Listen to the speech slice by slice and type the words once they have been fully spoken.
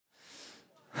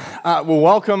Well,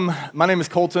 welcome. My name is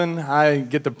Coleton. I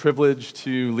get the privilege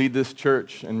to lead this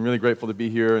church and really grateful to be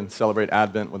here and celebrate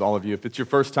Advent with all of you. If it's your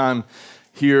first time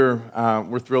here,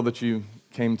 we're thrilled that you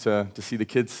came to see the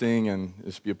kids sing and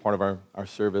just be a part of our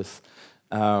service.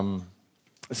 Some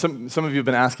of you have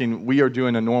been asking, we are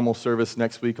doing a normal service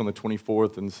next week on the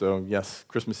 24th, and so yes,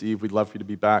 Christmas Eve, we'd love for you to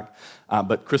be back,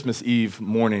 but Christmas Eve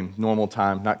morning, normal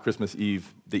time, not Christmas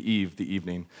Eve, the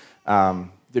evening.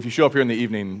 If you show up here in the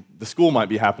evening, the school might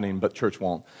be happening, but church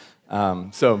won't.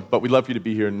 But we'd love for you to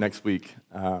be here next week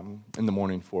in the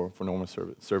morning for normal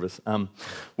service.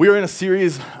 We are in a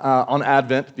series on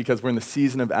Advent because we're in the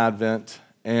season of Advent,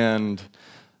 and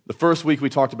the first week we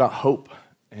talked about hope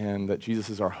and that Jesus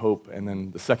is our hope, and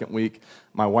then the second week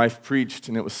my wife preached,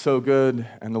 and it was so good,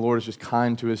 and the Lord is just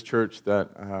kind to his church that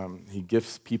he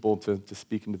gifts people to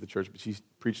speak into the church, but she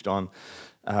preached on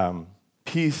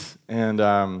peace, and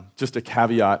just a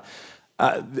caveat.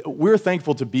 We're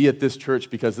thankful to be at this church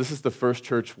because this is the first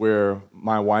church where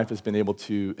my wife has been able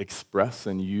to express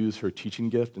and use her teaching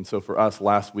gift. And so for us,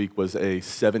 last week was a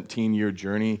 17-year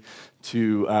journey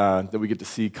that we get to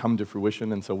see come to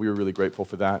fruition. And so we were really grateful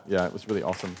for that. Yeah, it was really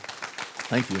awesome.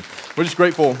 Thank you. We're just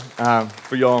grateful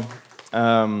for y'all.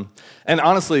 And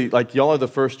honestly, like y'all are the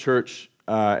first church.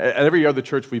 At every other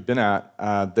church we've been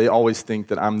at, they always think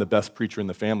that I'm the best preacher in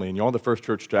the family, and y'all are the first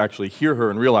church to actually hear her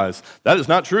and realize that is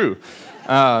not true.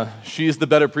 She's the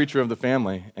better preacher of the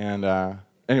family, and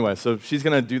anyway, so she's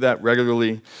going to do that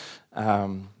regularly,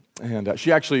 and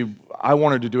I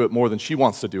want her to do it more than she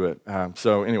wants to do it.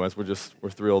 So anyways, we're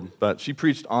thrilled. But she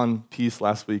preached on peace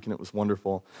last week, and it was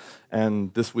wonderful.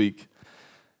 And this week,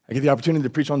 I get the opportunity to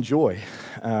preach on joy,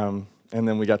 and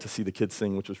then we got to see the kids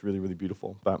sing, which was really, really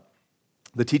beautiful. But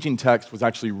the teaching text was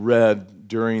actually read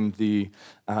during the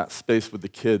space with the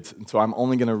kids, and so I'm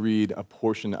only going to read a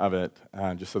portion of it,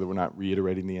 just so that we're not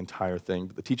reiterating the entire thing.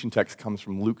 But the teaching text comes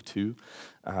from Luke 2,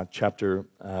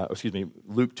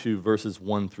 Luke 2, verses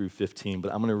 1 through 15.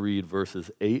 But I'm going to read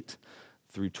verses 8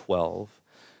 through 12.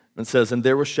 And it says, "And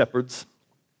there were shepherds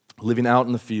living out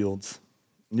in the fields,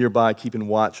 nearby keeping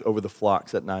watch over the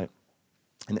flocks at night.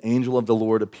 An angel of the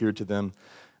Lord appeared to them,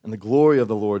 and the glory of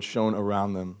the Lord shone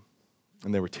around them,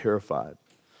 and they were terrified.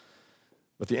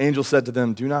 But the angel said to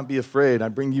them, 'Do not be afraid. I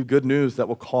bring you good news that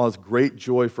will cause great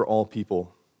joy for all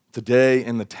people. Today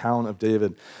in the town of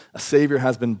David, a Savior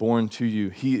has been born to you.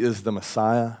 He is the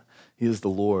Messiah. He is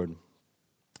the Lord.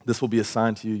 This will be a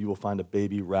sign to you. You will find a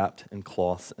baby wrapped in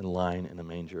cloths and lying in a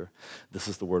manger.'" This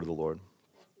is the word of the Lord.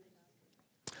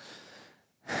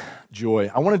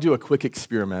 Joy. I want to do a quick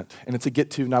experiment, and it's a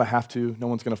get to, not a have to. No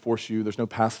one's going to force you. There's no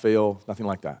pass, fail, nothing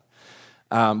like that.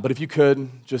 But if you could,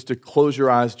 just to close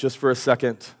your eyes just for a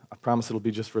second, I promise it'll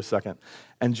be just for a second,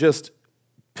 and just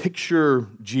picture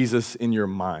Jesus in your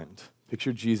mind.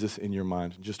 Picture Jesus in your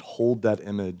mind. Just hold that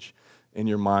image in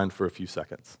your mind for a few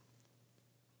seconds.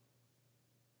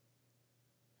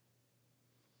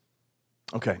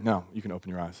 Okay, now you can open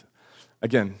your eyes.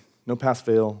 Again, no pass,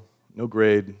 fail, no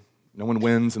grade, no one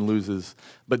wins and loses,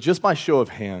 but just by show of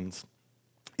hands,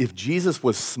 if Jesus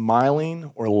was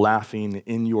smiling or laughing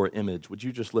in your image, would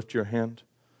you just lift your hand?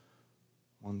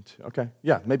 1, 2, okay.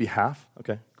 Yeah, maybe half.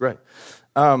 Okay, great.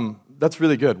 That's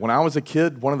really good. When I was a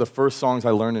kid, one of the first songs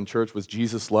I learned in church was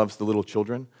 "Jesus Loves the Little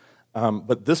Children."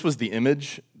 But this was the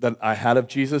image that I had of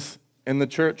Jesus in the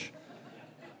church.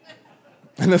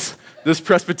 And this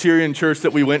Presbyterian church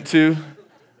that we went to,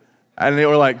 and they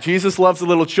were like, "Jesus loves the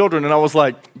little children." And I was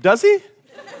like, "Does he?"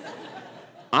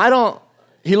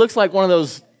 He looks like one of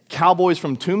those cowboys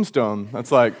from Tombstone.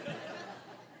 That's like,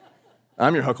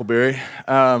 "I'm your Huckleberry."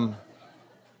 I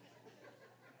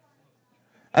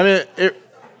mean, it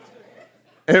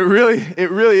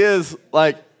really is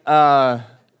like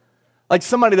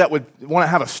somebody that would want to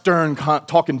have a stern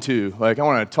talking to. Like, "I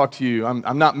want to talk to you.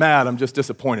 I'm not mad. I'm just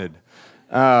disappointed."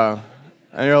 And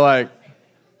you're like,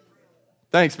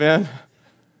 "Thanks, man."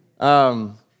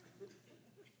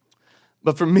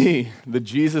 But for me, the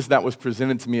Jesus that was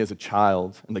presented to me as a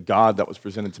child and the God that was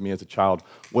presented to me as a child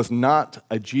was not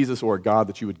a Jesus or a God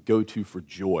that you would go to for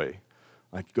joy.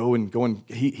 Like, go and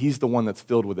he's the one that's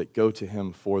filled with it. Go to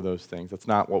him for those things. That's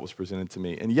not what was presented to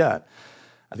me. And yet,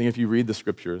 I think if you read the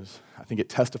scriptures, I think it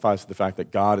testifies to the fact that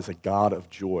God is a God of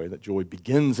joy, that joy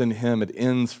begins in him, it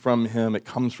ends from him, it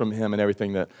comes from him, and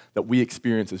everything that we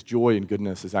experience as joy and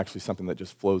goodness is actually something that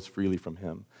just flows freely from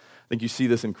him. I think you see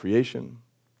this in creation.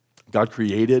 God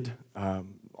created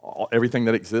everything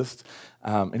that exists,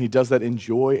 and he does that in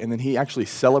joy, and then he actually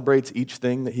celebrates each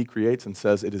thing that he creates and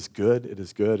says, it is good,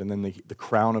 and then the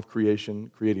crown of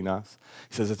creation, creating us,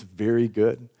 he says it's very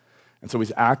good. And so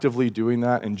he's actively doing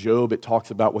that. In Job, it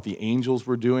talks about what the angels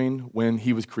were doing when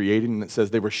he was created, and it says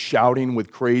they were shouting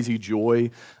with crazy joy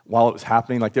while it was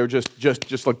happening. Like they were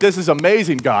just like, this is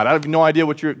amazing, God. I have no idea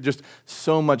what you're, just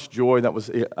so much joy that was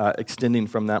extending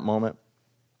from that moment.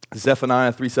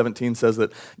 Zephaniah 3:17 says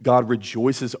that God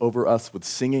rejoices over us with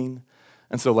singing.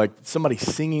 And so like somebody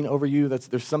singing over you,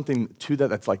 there's something to that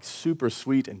that's like super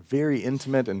sweet and very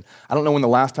intimate. And I don't know when the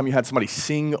last time you had somebody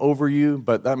sing over you,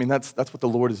 but I mean, that's what the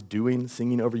Lord is doing,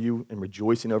 singing over you and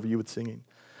rejoicing over you with singing.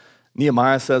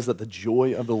 Nehemiah says that the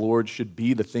joy of the Lord should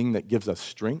be the thing that gives us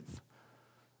strength.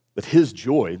 That his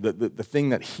joy, the thing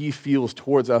that he feels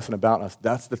towards us and about us,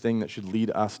 that's the thing that should lead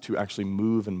us to actually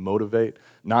move and motivate,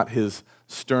 not his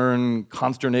stern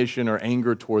consternation or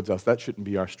anger towards us. That shouldn't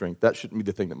be our strength. That shouldn't be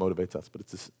the thing that motivates us, but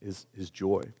it's his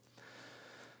joy.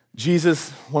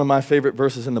 Jesus, one of my favorite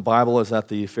verses in the Bible is that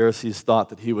the Pharisees thought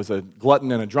that he was a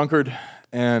glutton and a drunkard,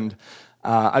 and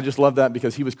I just love that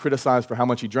because he was criticized for how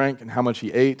much he drank and how much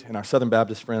he ate, and our Southern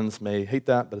Baptist friends may hate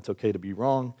that, but it's okay to be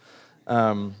wrong.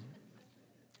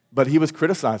 But he was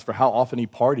criticized for how often he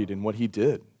partied and what he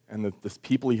did and the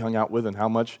people he hung out with and how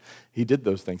much he did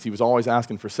those things. He was always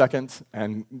asking for seconds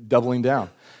and doubling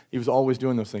down. He was always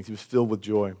doing those things. He was filled with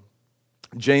joy.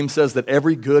 James says that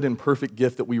every good and perfect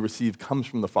gift that we receive comes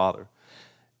from the Father.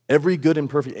 Every good and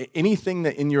perfect, anything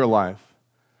that in your life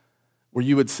where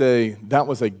you would say, that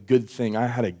was a good thing, I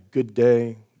had a good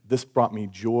day, this brought me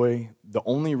joy, the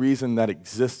only reason that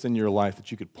exists in your life that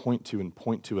you could point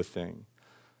to a thing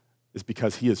is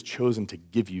because he has chosen to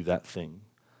give you that thing.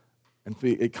 And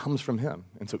it comes from him.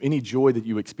 And so any joy that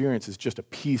you experience is just a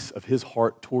piece of his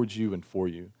heart towards you and for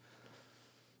you.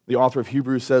 The author of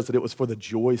Hebrews says that it was for the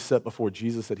joy set before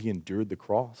Jesus that he endured the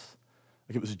cross.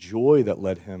 Like it was joy that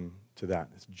led him to that.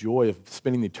 It's joy of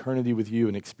spending eternity with you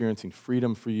and experiencing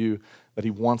freedom for you that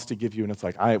he wants to give you. And it's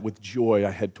like, with joy,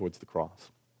 I head towards the cross.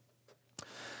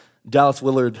 Dallas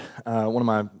Willard, one of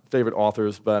my favorite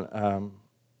authors, but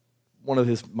one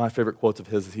of my favorite quotes of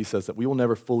his is he says that we will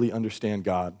never fully understand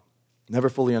God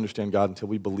until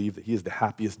we believe that he is the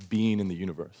happiest being in the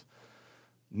universe.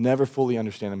 Never fully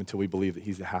understand him until we believe that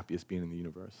he's the happiest being in the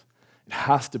universe. It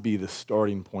has to be the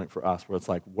starting point for us where it's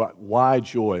like, why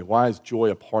joy? Why is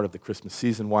joy a part of the Christmas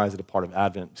season? Why is it a part of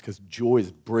Advent? It's because joy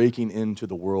is breaking into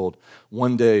the world.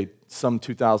 One day, some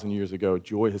 2,000 years ago,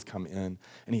 joy has come in,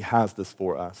 and he has this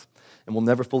for us. And we'll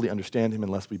never fully understand him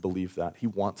unless we believe that. He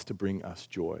wants to bring us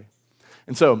joy.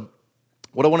 And so,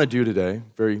 what I want to do today,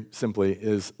 very simply,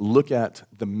 is look at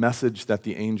the message that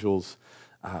the angels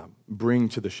bring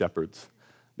to the shepherds.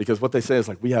 Because what they say is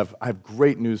like, I have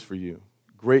great news for you,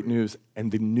 great news,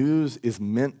 and the news is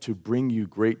meant to bring you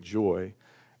great joy.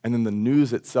 And then the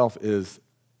news itself is,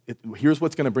 here's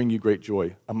what's going to bring you great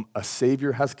joy. A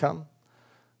Savior has come,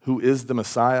 who is the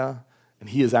Messiah, and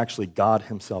he is actually God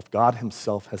himself. God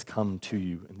himself has come to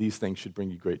you, and these things should bring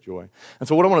you great joy. And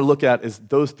so what I want to look at is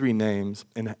those three names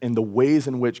and the ways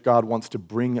in which God wants to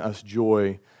bring us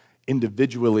joy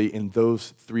individually in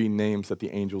those three names that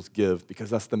the angels give, because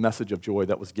that's the message of joy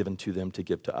that was given to them to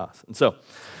give to us. And so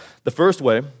the first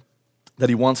way that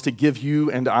he wants to give you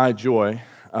and I joy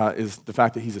is the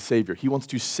fact that he's a Savior. He wants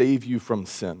to save you from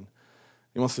sin.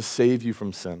 He wants to save you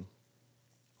from sin.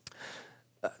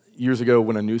 Years ago,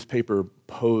 when a newspaper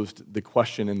posed the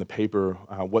question in the paper,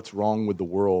 what's wrong with the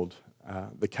world,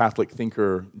 the Catholic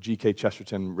thinker G.K.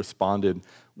 Chesterton responded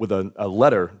with a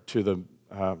letter to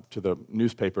the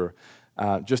newspaper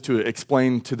just to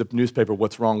explain to the newspaper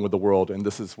what's wrong with the world, and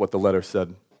this is what the letter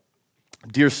said.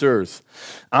 Dear sirs,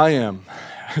 I am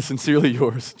sincerely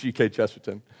yours, G.K.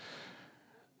 Chesterton.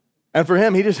 And for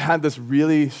him, he just had this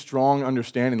really strong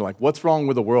understanding, like, what's wrong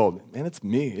with the world? Man, it's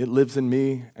me. It lives in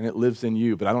me, and it lives in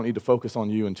you, but I don't need to focus on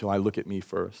you until I look at me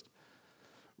first.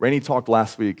 Rainey talked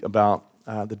last week about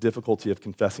the difficulty of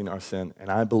confessing our sin, and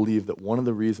I believe that one of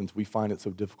the reasons we find it so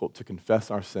difficult to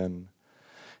confess our sin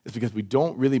is because we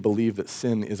don't really believe that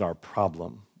sin is our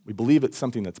problem. We believe it's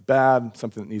something that's bad,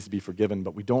 something that needs to be forgiven,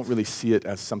 but we don't really see it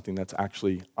as something that's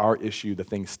actually our issue, the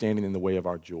thing standing in the way of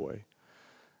our joy.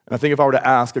 And I think if I were to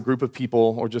ask a group of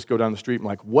people or just go down the street and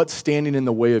like, what's standing in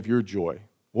the way of your joy?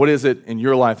 What is it in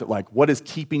your life that like, what is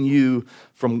keeping you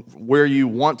from where you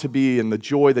want to be and the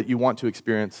joy that you want to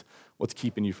experience? What's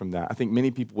keeping you from that? I think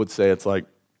many people would say it's like,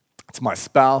 it's my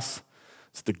spouse,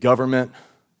 it's the government,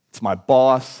 it's my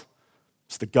boss,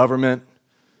 it's the government,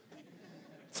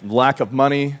 it's lack of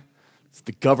money, it's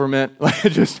the government,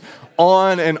 just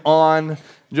on and on.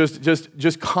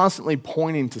 Just constantly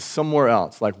pointing to somewhere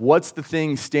else. Like, what's the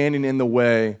thing standing in the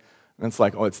way? And it's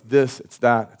like, oh, it's this, it's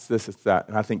that, it's this, it's that.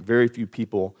 And I think very few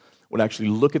people would actually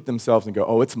look at themselves and go,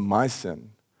 oh, it's my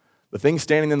sin The thing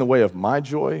standing in the way of my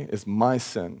joy is my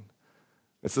sin.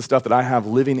 It's the stuff that I have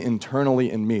living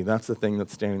internally in me. That's the thing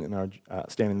that's standing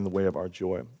in the way of our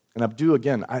joy. And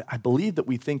I believe that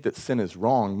we think that sin is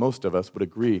wrong. Most of us would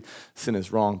agree sin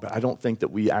is wrong, but I don't think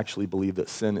that we actually believe that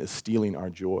sin is stealing our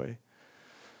joy.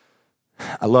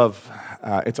 I love,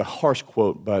 it's a harsh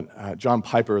quote, but John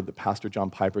Piper, the pastor John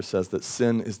Piper, says that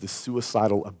sin is the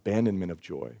suicidal abandonment of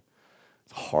joy.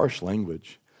 It's harsh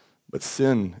language, but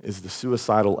sin is the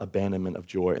suicidal abandonment of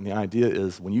joy. And the idea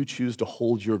is when you choose to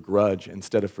hold your grudge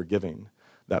instead of forgiving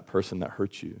that person that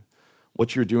hurt you,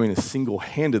 what you're doing is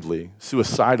single-handedly,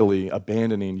 suicidally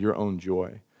abandoning your own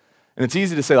joy. And it's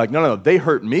easy to say, like, no, they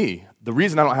hurt me. The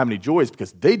reason I don't have any joy is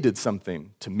because they did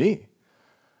something to me.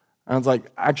 And I was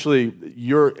like, actually,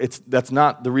 that's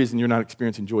not the reason you're not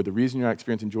experiencing joy. The reason you're not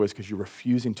experiencing joy is because you're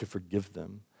refusing to forgive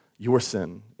them. Your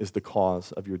sin is the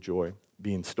cause of your joy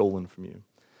being stolen from you.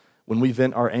 When we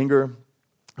vent our anger,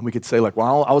 and we could say like,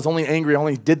 well, I was only angry, I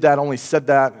only did that, I only said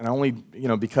that, and I only,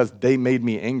 because they made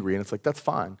me angry. And it's like, that's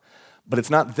fine. But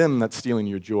it's not them that's stealing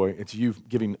your joy. It's you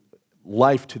giving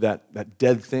life to that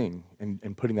dead thing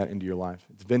and putting that into your life.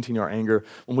 It's venting our anger.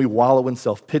 When we wallow in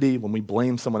self-pity, when we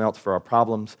blame someone else for our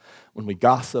problems, when we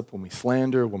gossip, when we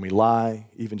slander, when we lie,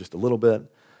 even just a little bit,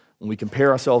 when we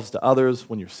compare ourselves to others,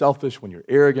 when you're selfish, when you're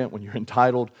arrogant, when you're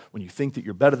entitled, when you think that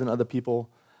you're better than other people,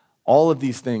 all of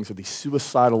these things are the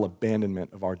suicidal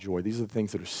abandonment of our joy. These are the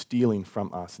things that are stealing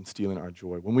from us and stealing our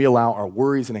joy. When we allow our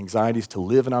worries and anxieties to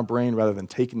live in our brain rather than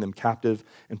taking them captive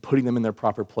and putting them in their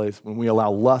proper place, when we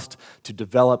allow lust to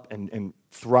develop and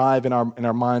thrive in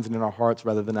our minds and in our hearts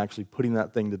rather than actually putting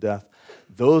that thing to death,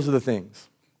 those are the things.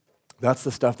 That's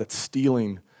the stuff that's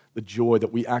stealing the joy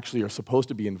that we actually are supposed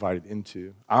to be invited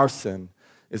into. Our sin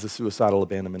is a suicidal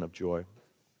abandonment of joy.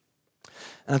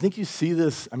 And I think you see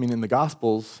this, in the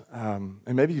Gospels, and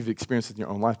maybe you've experienced it in your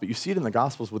own life, but you see it in the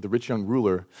Gospels with the rich young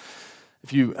ruler.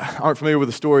 If you aren't familiar with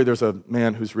the story, there's a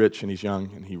man who's rich and he's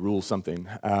young and he rules something.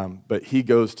 But he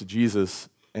goes to Jesus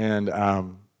and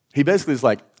he basically is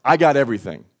like, I got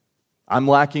everything. I'm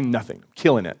lacking nothing. I'm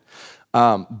killing it.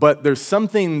 But there's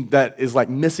something that is like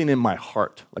missing in my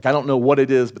heart. Like I don't know what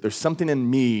it is, but there's something in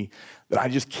me that I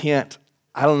just can't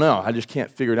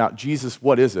figure it out. Jesus,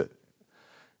 what is it?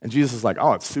 And Jesus is like,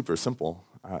 oh, it's super simple.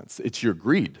 It's your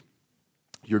greed.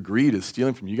 Your greed is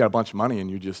stealing from you. You got a bunch of money and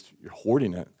you're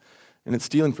hoarding it. And it's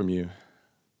stealing from you.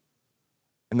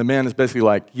 And the man is basically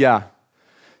like, no,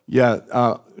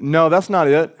 that's not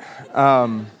it.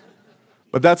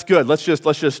 But that's good. Let's just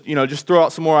throw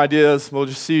out some more ideas. We'll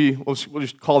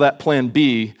just call that plan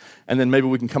B, and then maybe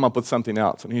we can come up with something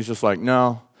else. And he's just like,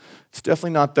 no, it's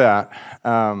definitely not that.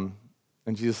 And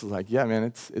Jesus is like, yeah, man,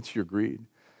 it's your greed.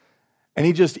 And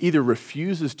he just either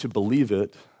refuses to believe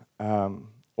it,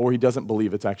 or he doesn't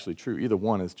believe it's actually true. Either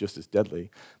one is just as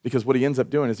deadly. Because what he ends up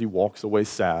doing is he walks away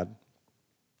sad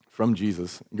from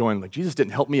Jesus, going like, Jesus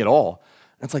didn't help me at all.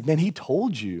 And it's like, man, he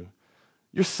told you.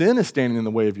 Your sin is standing in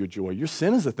the way of your joy. Your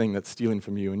sin is the thing that's stealing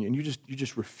from you, and you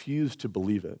just refuse to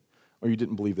believe it, or you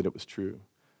didn't believe that it was true.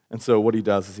 And so what he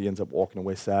does is he ends up walking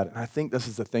away sad. And I think this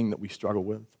is the thing that we struggle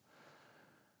with.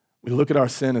 We look at our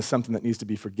sin as something that needs to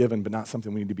be forgiven, but not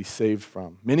something we need to be saved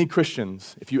from. Many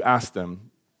Christians, if you ask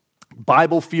them,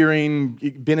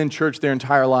 Bible-fearing, been in church their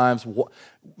entire lives,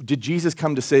 did Jesus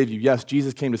come to save you? Yes,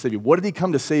 Jesus came to save you. What did he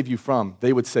come to save you from?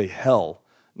 They would say hell,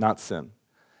 not sin.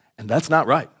 And that's not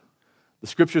right. The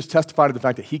scriptures testify to the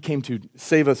fact that he came to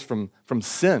save us from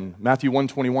sin. Matthew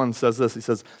 1:21 says this. He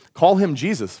says, call him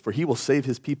Jesus, for he will save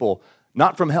his people,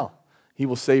 not from hell. He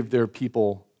will save their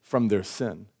people from their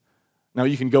sin. Now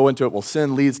you can go into it, well,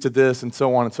 sin leads to this and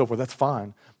so on and so forth. That's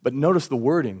fine. But notice the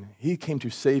wording. He came to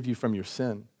save you from your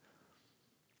sin.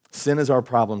 Sin is our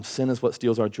problem. Sin is what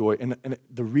steals our joy. And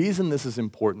the reason this is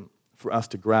important for us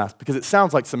to grasp, because it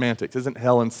sounds like semantics. Isn't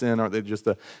hell and sin, aren't they just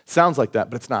sounds like that,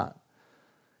 but it's not.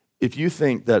 If you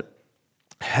think that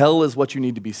hell is what you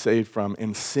need to be saved from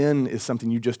and sin is something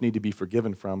you just need to be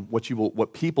forgiven from, what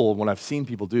I've seen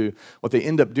people do, what they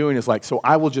end up doing is like, so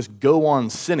I will just go on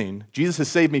sinning. Jesus has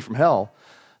saved me from hell,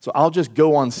 so I'll just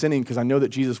go on sinning because I know that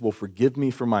Jesus will forgive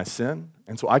me for my sin,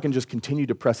 and so I can just continue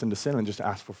to press into sin and just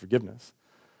ask for forgiveness.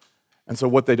 And so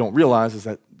what they don't realize is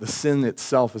that the sin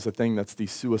itself is the thing that's the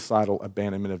suicidal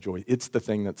abandonment of joy. It's the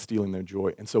thing that's stealing their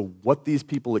joy. And so what these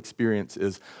people experience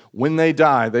is when they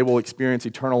die, they will experience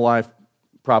eternal life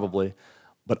probably,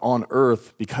 but on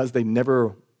earth, because they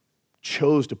never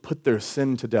chose to put their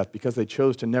sin to death, because they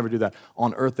chose to never do that,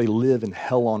 on earth they live in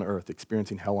hell on earth,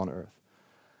 experiencing hell on earth.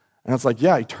 And it's like,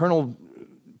 yeah, eternal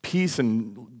peace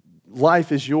and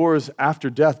life is yours after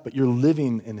death, but you're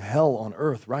living in hell on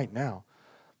earth right now.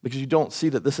 Because you don't see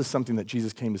that this is something that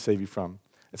Jesus came to save you from.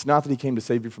 It's not that he came to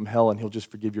save you from hell and he'll just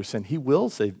forgive your sin. He will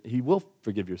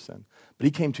forgive your sin. But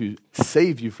he came to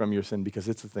save you from your sin because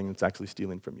it's the thing that's actually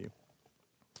stealing from you.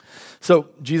 So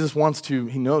Jesus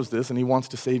he knows this, and he wants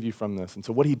to save you from this. And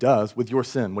so what he does with your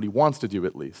sin, what he wants to do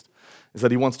at least, is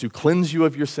that he wants to cleanse you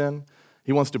of your sin.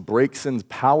 He wants to break sin's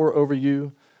power over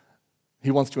you.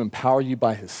 He wants to empower you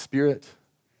by his Spirit.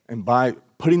 And by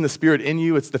putting the Spirit in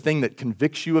you, it's the thing that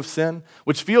convicts you of sin,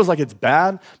 which feels like it's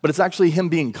bad, but it's actually him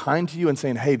being kind to you and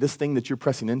saying, hey, this thing that you're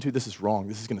pressing into, this is wrong.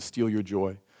 This is going to steal your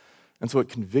joy. And so it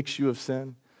convicts you of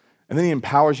sin. And then he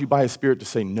empowers you by his Spirit to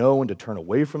say no and to turn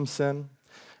away from sin.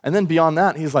 And then beyond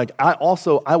that, he's like, I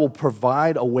will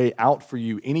provide a way out for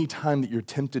you anytime that you're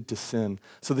tempted to sin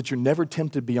so that you're never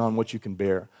tempted beyond what you can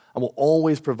bear. I will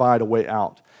always provide a way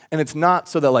out. And it's not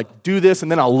so that like, do this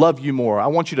and then I'll love you more. I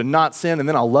want you to not sin and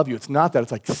then I'll love you. It's not that.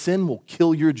 It's like sin will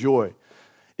kill your joy.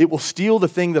 It will steal the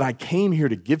thing that I came here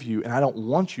to give you, and I don't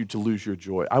want you to lose your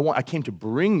joy. I came to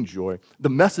bring joy. The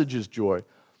message is joy.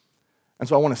 And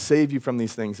so I want to save you from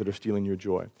these things that are stealing your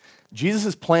joy.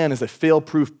 Jesus' plan is a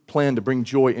fail-proof plan to bring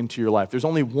joy into your life. There's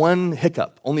only one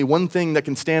hiccup, only one thing that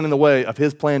can stand in the way of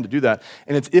his plan to do that,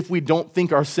 and it's if we don't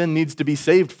think our sin needs to be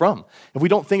saved from. If we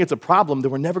don't think it's a problem, then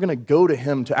we're never going to go to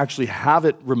him to actually have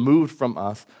it removed from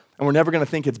us, and we're never going to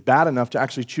think it's bad enough to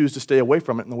actually choose to stay away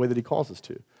from it in the way that he calls us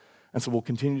to. And so we'll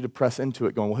continue to press into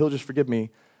it, going, well, he'll just forgive me.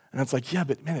 And it's like, yeah,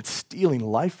 but man, it's stealing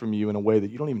life from you in a way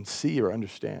that you don't even see or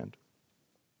understand.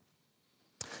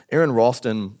 Aaron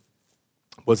Ralston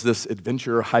was this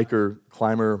adventurer, hiker,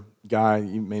 climber guy.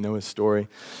 You may know his story.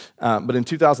 But in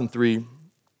 2003,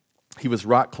 he was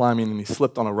rock climbing, and he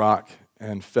slipped on a rock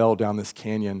and fell down this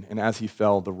canyon. And as he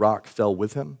fell, the rock fell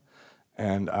with him.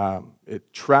 And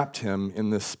it trapped him in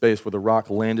this space where the rock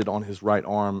landed on his right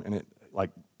arm, and it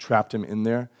like trapped him in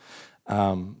there.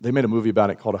 They made a movie about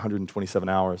it called 127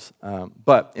 Hours.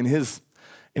 But in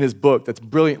his book that's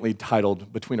brilliantly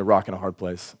titled Between a Rock and a Hard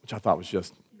Place, which I thought was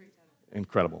just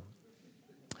incredible.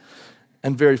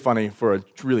 And very funny for a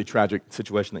really tragic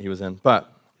situation that he was in.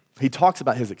 But he talks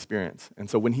about his experience. And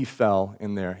so when he fell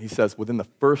in there, he says within the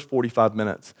first 45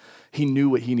 minutes, he knew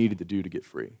what he needed to do to get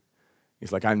free.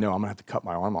 He's like, I know, I'm going to have to cut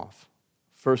my arm off.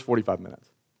 First 45 minutes.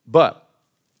 But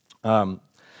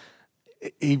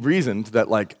he reasoned that,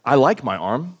 like, I like my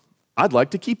arm. I'd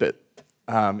like to keep it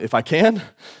if I can.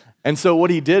 And so what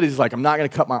he did is like, I'm not going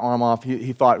to cut my arm off.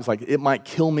 He thought it was like, it might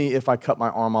kill me if I cut my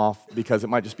arm off because it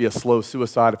might just be a slow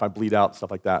suicide if I bleed out,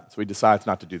 stuff like that. So he decides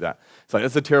not to do that. It's like,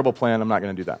 it's a terrible plan. I'm not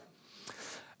going to do that.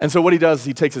 And so what he does is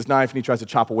he takes his knife and he tries to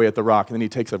chop away at the rock. And then he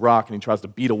takes a rock and he tries to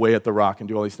beat away at the rock and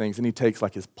do all these things. And he takes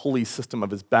like his pulley system of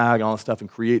his bag and all this stuff and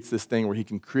creates this thing where he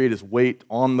can create his weight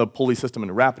on the pulley system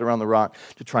and wrap it around the rock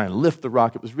to try and lift the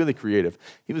rock. It was really creative.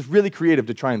 He was really creative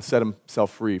to try and set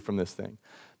himself free from this thing.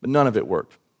 But none of it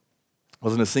worked. It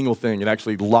wasn't a single thing. It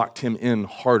actually locked him in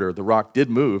harder. The rock did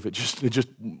move. It just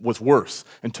was worse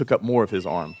and took up more of his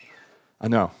arm. I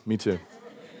know, me too.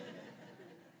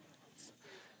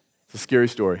 It's a scary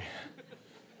story.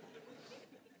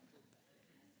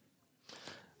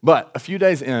 But a few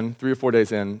days in, 3 or 4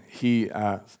 days in, he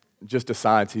just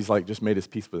decides, he's like, just made his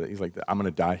peace with it. He's like, I'm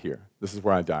going to die here. This is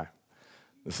where I die.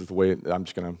 This is the way,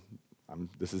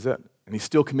 this is it. And he's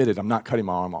still committed. I'm not cutting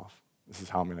my arm off. This is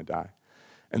how I'm going to die.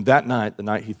 And that night, the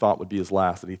night he thought would be his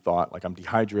last, that he thought, like, I'm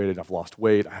dehydrated, I've lost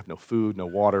weight, I have no food, no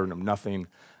water, no nothing,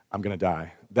 I'm going to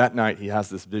die. That night, he has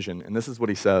this vision, and this is what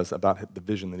he says about the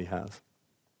vision that he has.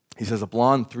 He says, a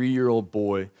blonde 3-year-old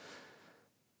boy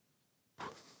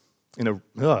in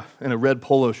a red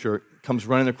polo shirt comes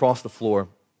running across the floor,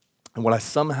 and what I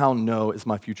somehow know is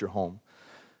my future home.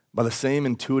 By the same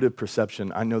intuitive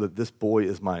perception, I know that this boy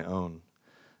is my own.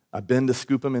 I bend to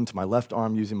scoop him into my left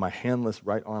arm using my handless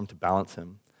right arm to balance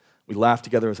him. We laugh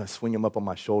together as I swing him up on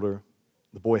my shoulder.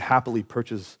 The boy happily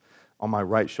perches on my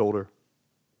right shoulder,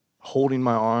 holding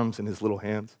my arms in his little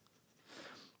hands,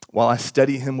 while I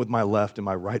steady him with my left and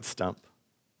my right stump.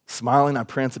 Smiling, I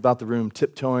prance about the room,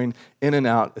 tiptoeing in and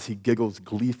out as he giggles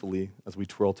gleefully as we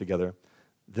twirl together.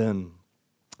 Then,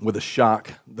 with a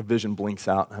shock, the vision blinks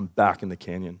out and I'm back in the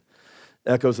canyon.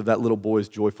 Echoes of that little boy's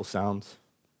joyful sounds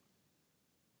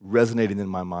resonating in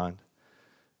my mind.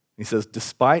 He says,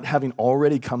 despite having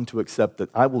already come to accept that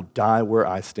I will die where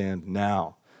I stand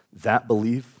now, that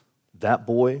belief, that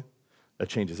boy, that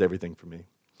changes everything for me.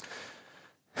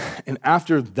 And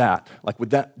after that, like with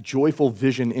that joyful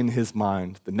vision in his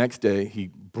mind, the next day he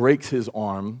breaks his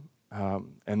arm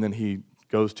and then he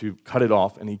goes to cut it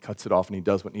off and he cuts it off and he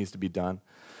does what needs to be done.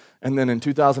 And then in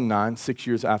 2009, 6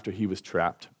 years after he was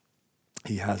trapped,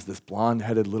 he has this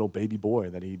blonde-headed little baby boy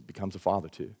that he becomes a father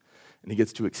to. And he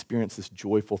gets to experience this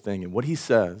joyful thing. And what he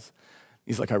says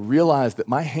He's like, I realized that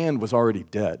my hand was already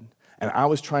dead, and I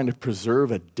was trying to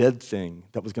preserve a dead thing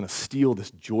that was going to steal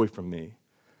this joy from me.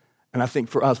 And I think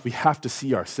for us, we have to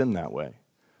see our sin that way.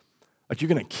 Like, you're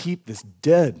going to keep this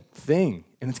dead thing,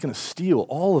 and it's going to steal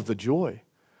all of the joy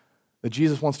that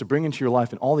Jesus wants to bring into your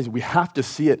life. And all these, we have to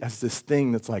see it as this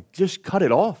thing that's like, just cut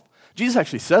it off. Jesus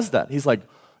actually says that. He's like,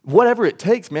 whatever it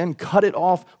takes, man, cut it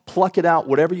off, pluck it out,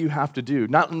 whatever you have to do.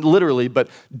 Not literally, but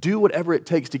do whatever it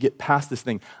takes to get past this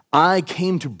thing. I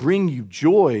came to bring you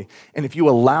joy, and if you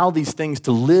allow these things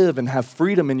to live and have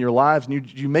freedom in your lives,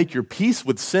 and you make your peace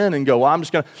with sin and go, well, I'm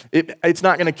just going to, it's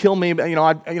not going to kill me,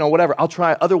 whatever. I'll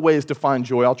try other ways to find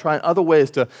joy. I'll try other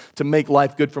ways to make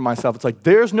life good for myself. It's like,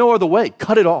 there's no other way.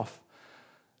 Cut it off.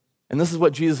 And this is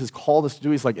what Jesus has called us to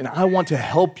do. He's like, and I want to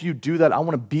help you do that. I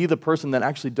want to be the person that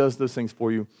actually does those things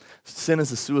for you. Sin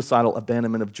is a suicidal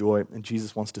abandonment of joy, and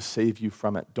Jesus wants to save you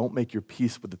from it. Don't make your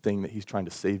peace with the thing that he's trying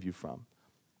to save you from.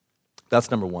 That's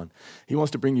number one. He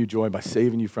wants to bring you joy by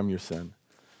saving you from your sin.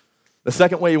 The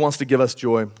second way he wants to give us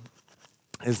joy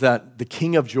is that the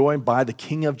King of Joy, by the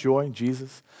King of Joy,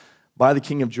 Jesus, by the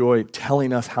King of Joy,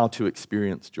 telling us how to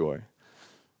experience joy.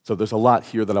 So there's a lot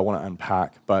here that I want to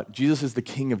unpack, but Jesus is the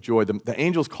King of Joy. The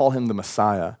angels call him the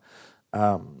Messiah.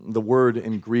 The word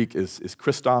in Greek is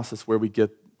Christos. It's where we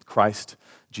get Christ,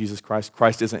 Jesus Christ.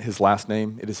 Christ isn't his last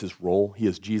name. It is his role. He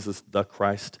is Jesus the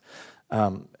Christ.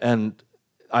 And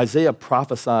Isaiah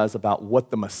prophesies about what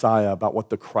the Messiah, about what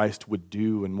the Christ would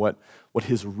do and what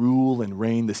his rule and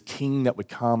reign, this king that would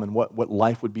come and what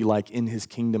life would be like in his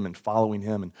kingdom and following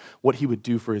him and what he would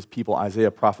do for his people. Isaiah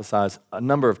prophesies a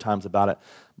number of times about it.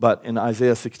 But in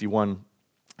Isaiah 61,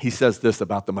 he says this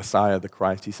about the Messiah, the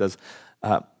Christ. He says,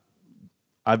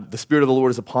 the Spirit of the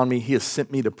Lord is upon me. He has sent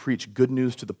me to preach good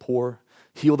news to the poor,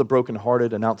 heal the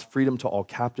brokenhearted, announce freedom to all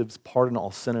captives, pardon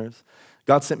all sinners.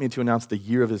 God sent me to announce the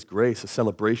year of his grace, a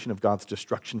celebration of God's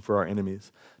destruction for our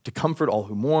enemies, to comfort all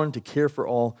who mourn, to care for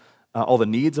all the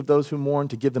needs of those who mourn,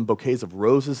 to give them bouquets of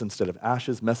roses instead of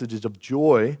ashes, messages of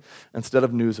joy instead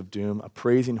of news of doom, a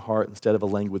praising heart instead of a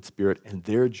languid spirit, and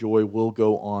their joy will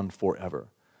go on forever.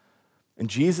 And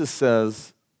Jesus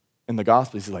says in the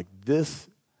Gospels, he's like, this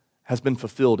has been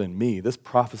fulfilled in me. This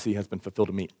prophecy has been fulfilled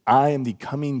in me. I am the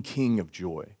coming King of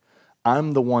joy.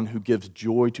 I'm the one who gives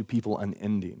joy to people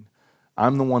unending.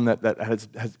 I'm the one that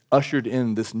has ushered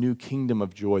in this new kingdom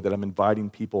of joy that I'm inviting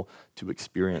people to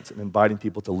experience and inviting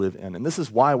people to live in. And this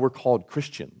is why we're called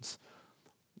Christians.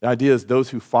 The idea is those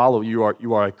who follow, you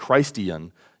are a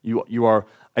Christian. You are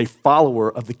a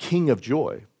follower of the King of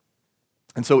joy.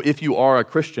 And so if you are a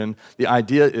Christian, the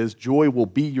idea is joy will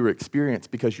be your experience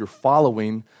because you're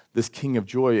following this King of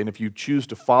joy. And if you choose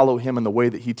to follow him in the way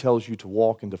that he tells you to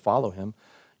walk and to follow him,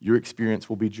 your experience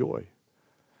will be joy.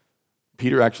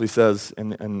 Peter actually says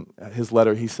in his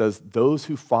letter, he says, those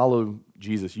who follow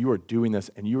Jesus, you are doing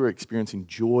this and you are experiencing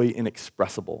joy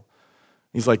inexpressible.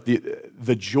 He's like,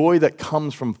 the joy that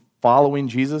comes from following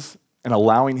Jesus and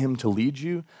allowing him to lead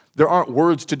you, there aren't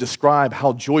words to describe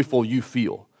how joyful you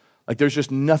feel. Like there's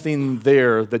just nothing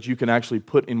there that you can actually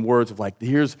put in words of like,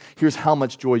 here's how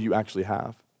much joy you actually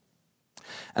have.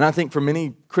 And I think for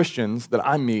many Christians that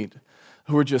I meet,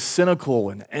 who are just cynical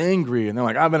and angry, and they're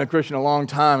like, I've been a Christian a long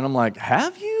time, and I'm like,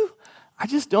 have you? I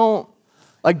just don't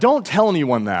tell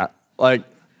anyone that,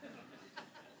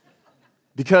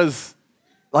 because,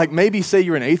 maybe say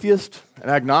you're an atheist, an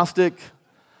agnostic,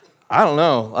 I don't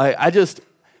know,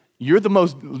 you're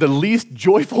the least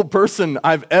joyful person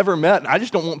I've ever met, and I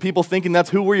just don't want people thinking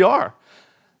that's who we are,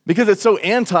 because it's so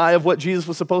anti of what Jesus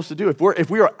was supposed to do. If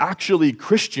we are actually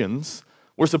Christians,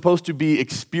 we're supposed to be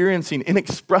experiencing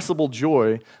inexpressible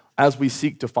joy as we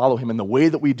seek to follow him. And the way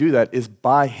that we do that is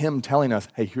by him telling us,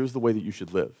 hey, here's the way that you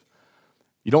should live.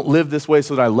 You don't live this way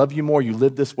so that I love you more. You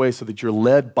live this way so that you're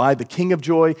led by the King of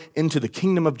joy into the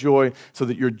kingdom of joy so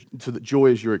that joy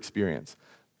is your experience.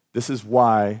 This is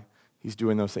why he's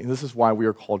doing those things. This is why we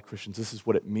are called Christians. This is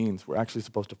what it means. We're actually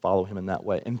supposed to follow him in that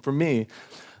way. And for me,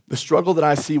 the struggle that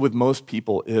I see with most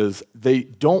people is they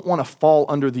don't want to fall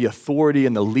under the authority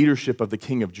and the leadership of the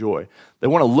King of joy. They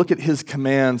want to look at his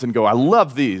commands and go, I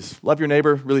love these. Love your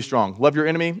neighbor, really strong. Love your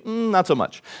enemy, not so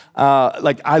much.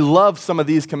 I love some of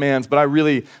these commands, but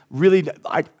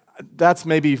that's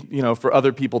maybe, for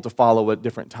other people to follow at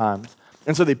different times.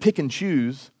 And so they pick and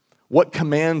choose what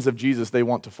commands of Jesus they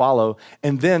want to follow,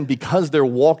 and then because they're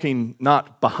walking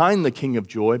not behind the King of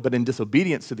joy, but in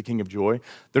disobedience to the King of joy,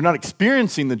 they're not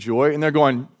experiencing the joy, and they're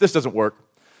going, this doesn't work.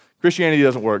 Christianity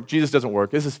doesn't work. Jesus doesn't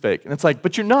work. This is fake. And it's like,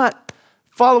 but you're not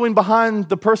following behind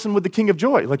the person with the King of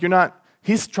joy.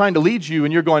 He's trying to lead you,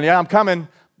 and you're going, yeah, I'm coming,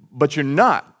 but you're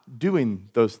not doing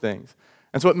those things.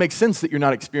 And so it makes sense that you're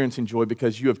not experiencing joy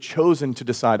because you have chosen to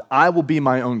decide, I will be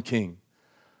my own king.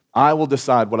 I will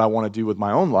decide what I want to do with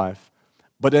my own life.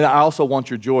 But then I also want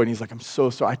your joy. And he's like, I'm so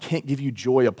sorry. I can't give you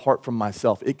joy apart from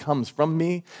myself. It comes from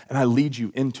me, and I lead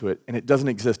you into it, and it doesn't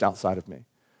exist outside of me.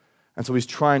 And so he's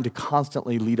trying to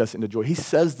constantly lead us into joy. He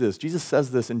says this, Jesus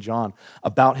says this in John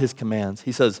about his commands.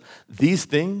 He says, these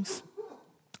things,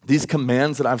 these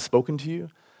commands that I've spoken to you,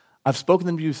 I've spoken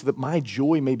them to you so that my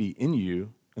joy may be in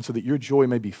you and so that your joy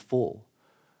may be full.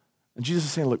 And Jesus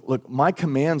is saying, look, my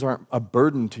commands aren't a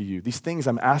burden to you. These things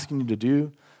I'm asking you to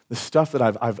do, the stuff that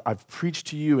I've preached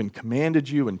to you and commanded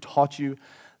you and taught you,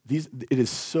 it is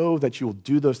so that you will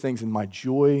do those things and my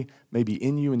joy may be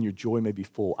in you and your joy may be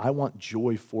full. I want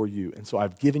joy for you. And so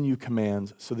I've given you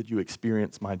commands so that you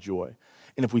experience my joy.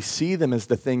 And if we see them as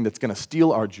the thing that's going to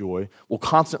steal our joy, we'll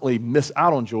constantly miss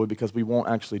out on joy because we won't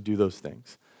actually do those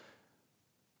things.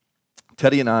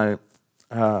 Teddy and I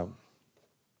are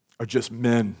just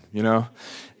men,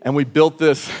 and we built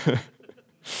this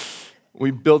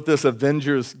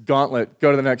Avengers gauntlet.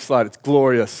 Go to the next slide. It's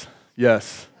glorious.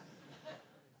 Yes.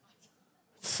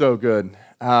 So good.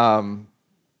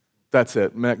 That's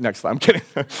it. Next slide. I'm kidding.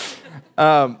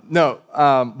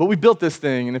 But we built this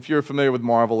thing, and if you're familiar with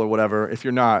Marvel or whatever, if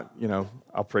you're not,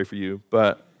 I'll pray for you.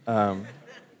 But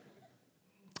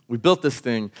we built this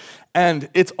thing, and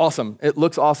it's awesome. It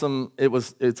looks awesome.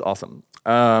 It's awesome.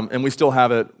 And we still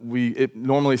have it. It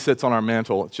normally sits on our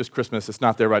mantle. It's just Christmas. It's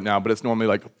not there right now, but it's normally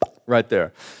like right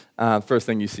there. First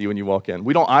thing you see when you walk in.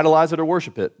 We don't idolize it or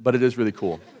worship it, but it is really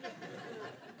cool.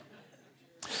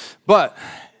 But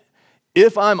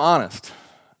if I'm honest,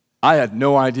 I had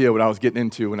no idea what I was getting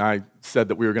into when I said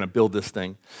that we were going to build this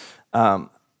thing.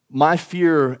 My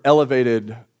fear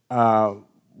elevated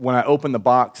when I opened the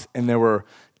box and there were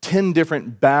 10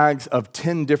 different bags of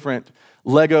 10 different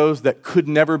Legos that could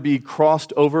never be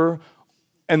crossed over,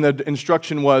 and the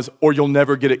instruction was, or you'll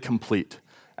never get it complete.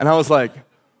 And I was like,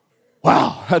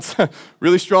 wow, that's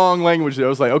really strong language there. I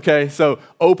was like, okay, so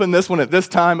open this one at this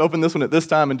time, open this one at this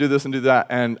time, and do this and do that.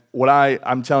 And what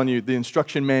I'm telling you, the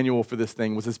instruction manual for this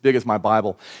thing was as big as my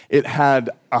Bible. It had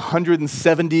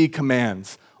 170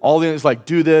 commands. All in it was like,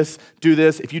 do this.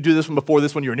 If you do this one before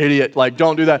this one, you're an idiot. Like,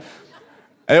 don't do that.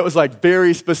 And it was like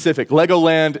very specific.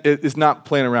 Legoland is not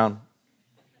playing around.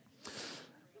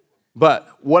 But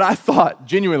what I thought,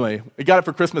 genuinely, we got it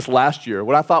for Christmas last year,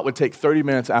 what I thought would take 30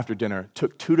 minutes after dinner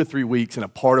took 2 to 3 weeks in a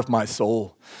part of my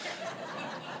soul.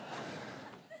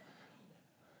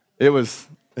 It was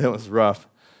rough.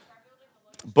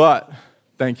 But,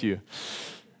 thank you.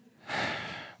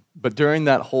 But during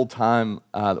that whole time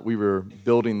that we were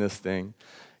building this thing,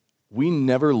 we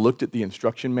never looked at the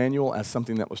instruction manual as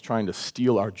something that was trying to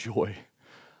steal our joy.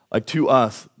 Like, to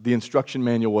us, the instruction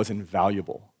manual was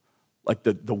invaluable. Like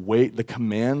the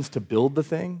commands to build the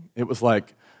thing, it was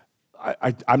like,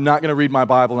 I'm not going to read my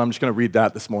Bible, and I'm just going to read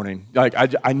that this morning. Like,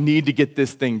 I need to get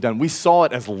this thing done. We saw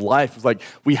it as life. It was like,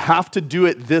 we have to do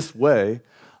it this way,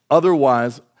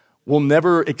 otherwise we'll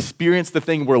never experience the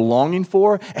thing we're longing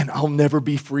for, and I'll never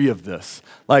be free of this.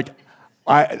 Like,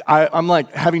 I'm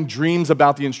like having dreams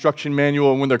about the instruction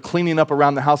manual, and when they're cleaning up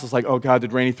around the house, it's like, oh God,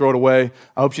 did Rainey throw it away?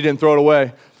 I hope she didn't throw it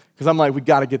away. Because I'm like, we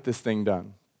got to get this thing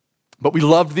done. But we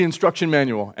loved the instruction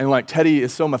manual, and like Teddy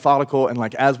is so methodical, and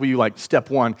like as we like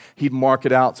step 1, he'd mark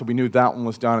it out so we knew that one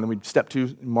was done, and then we'd step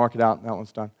 2, mark it out, and that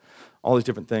one's done. All these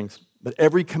different things. But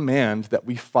every command that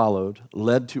we followed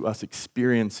led to us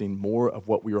experiencing more of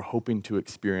what we were hoping to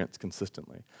experience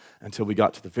consistently until we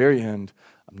got to the very end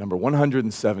of number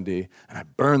 170, and I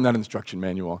burned that instruction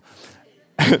manual.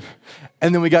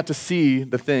 And then we got to see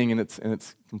the thing in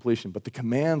its completion. But the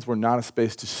commands were not a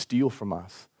space to steal from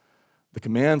us. The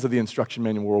commands of the instruction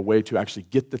manual were a way to actually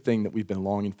get the thing that we've been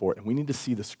longing for. And we need to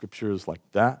see the scriptures like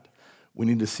that. We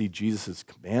need to see Jesus'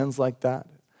 commands like that.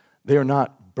 They are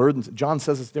not burdensome. John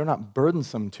says this, they're not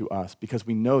burdensome to us because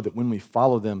we know that when we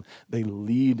follow them, they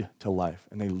lead to life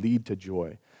and they lead to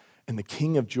joy. And the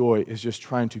King of joy is just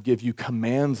trying to give you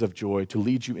commands of joy to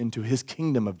lead you into his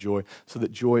kingdom of joy so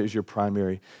that joy is your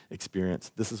primary experience.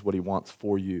 This is what he wants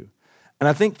for you. And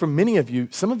I think for many of you,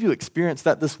 some of you experienced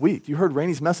that this week. You heard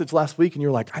Rainey's message last week and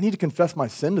you're like, I need to confess my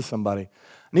sin to somebody.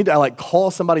 I need to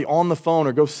call somebody on the phone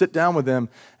or go sit down with them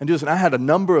and do this. And I had a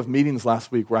number of meetings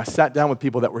last week where I sat down with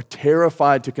people that were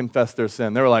terrified to confess their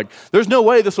sin. They were like, there's no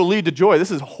way this will lead to joy. This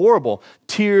is horrible.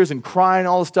 Tears and crying,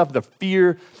 all this stuff, the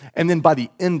fear. And then by the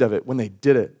end of it, when they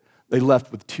did it, they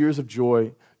left with tears of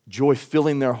joy, joy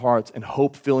filling their hearts and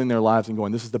hope filling their lives and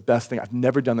going, this is the best thing. I've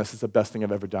never done this. It's the best thing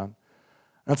I've ever done.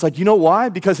 And it's like, you know why?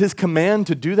 Because his command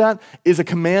to do that is a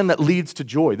command that leads to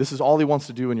joy. This is all he wants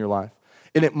to do in your life.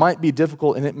 And it might be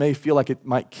difficult, and it may feel like it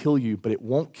might kill you, but it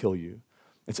won't kill you.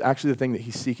 It's actually the thing that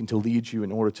he's seeking to lead you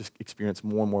in order to experience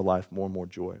more and more life, more and more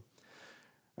joy.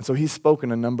 And so he's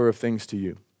spoken a number of things to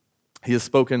you. He has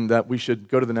spoken that we should,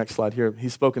 go to the next slide here,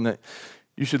 he's spoken that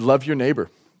you should love your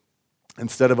neighbor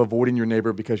instead of avoiding your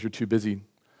neighbor because you're too busy.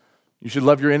 You should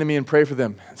love your enemy and pray for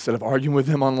them instead of arguing with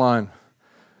them online.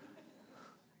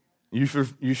 You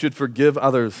should forgive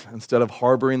others instead of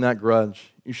harboring that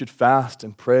grudge. You should fast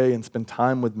and pray and spend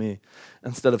time with me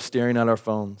instead of staring at our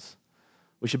phones.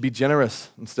 We should be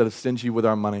generous instead of stingy with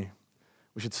our money.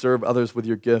 We should serve others with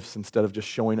your gifts instead of just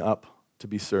showing up to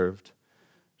be served.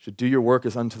 You should do your work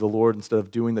as unto the Lord instead of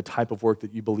doing the type of work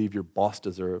that you believe your boss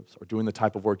deserves or doing the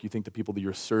type of work you think the people that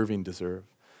you're serving deserve.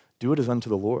 Do it as unto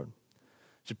the Lord.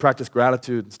 You should practice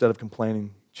gratitude instead of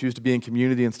complaining. Choose to be in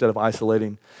community instead of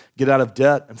isolating. Get out of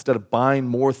debt instead of buying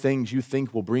more things you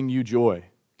think will bring you joy.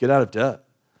 Get out of debt.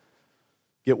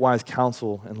 Get wise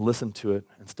counsel and listen to it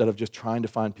instead of just trying to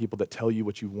find people that tell you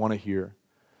what you want to hear.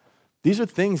 These are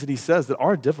things that he says that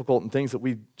are difficult and things that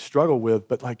we struggle with,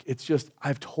 but it's just,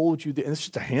 I've told you, and it's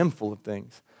just a handful of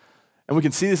things. And we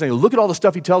can see this and look at all the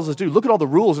stuff he tells us to do. Look at all the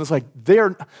rules. And it's like,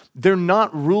 they're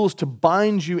not rules to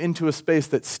bind you into a space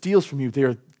that steals from you. They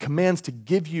are commands to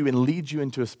give you and lead you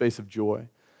into a space of joy.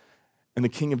 And the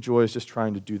King of Joy is just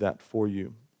trying to do that for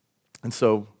you. And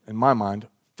so, in my mind,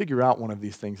 figure out one of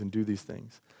these things and do these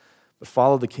things. But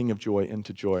follow the King of Joy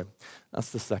into joy.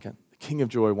 That's the second. The King of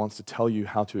Joy wants to tell you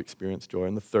how to experience joy.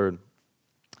 And the third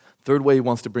way he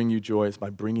wants to bring you joy is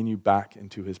by bringing you back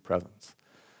into his presence.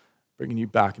 Bringing you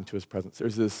back into his presence.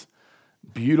 There's this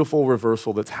beautiful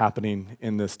reversal that's happening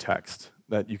in this text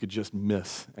that you could just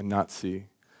miss and not see.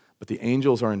 But the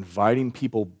angels are inviting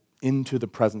people into the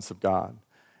presence of God.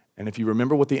 And if you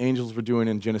remember what the angels were doing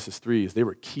in Genesis 3, is they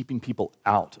were keeping people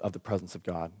out of the presence of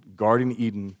God, guarding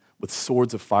Eden with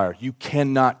swords of fire. You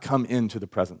cannot come into the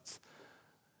presence.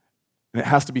 And it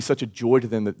has to be such a joy to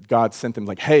them that God sent them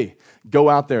like, hey, go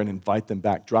out there and invite them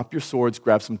back. Drop your swords,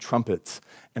 grab some trumpets,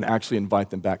 and actually invite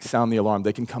them back. Sound the alarm.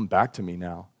 They can come back to me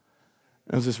now.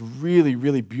 And it was this really,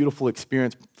 really beautiful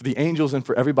experience for the angels and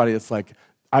for everybody. It's like,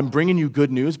 I'm bringing you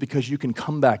good news because you can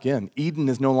come back in. Eden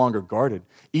is no longer guarded.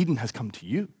 Eden has come to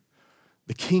you.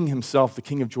 The King himself, the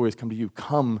King of Joy, has come to you.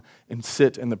 Come and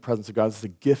sit in the presence of God. It's the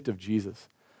gift of Jesus.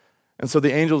 And so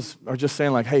the angels are just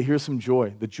saying like, hey, here's some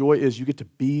joy. The joy is you get to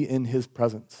be in his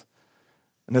presence.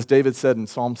 And as David said in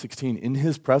Psalm 16, in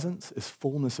his presence is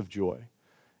fullness of joy.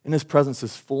 In his presence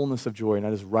is fullness of joy, and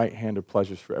at his right hand are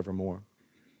pleasures forevermore.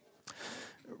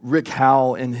 Rick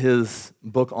Howell, in his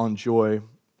book on joy,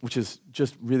 which is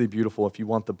just really beautiful. If you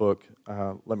want the book,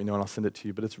 let me know and I'll send it to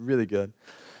you, but it's really good.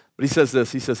 But he says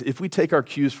this, he says, if we take our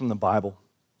cues from the Bible,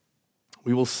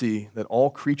 we will see that all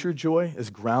creature joy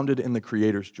is grounded in the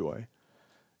Creator's joy.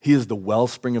 He is the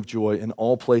wellspring of joy in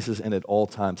all places and at all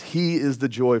times. He is the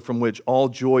joy from which all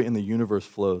joy in the universe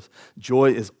flows.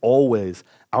 Joy is always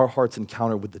our heart's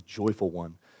encounter with the joyful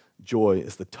one. Joy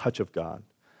is the touch of God.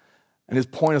 And his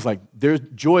point is like,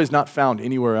 joy is not found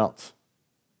anywhere else.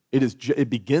 It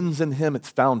begins in him, it's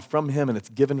found from him, and it's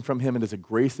given from him. It is a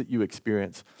grace that you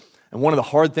experience. And one of the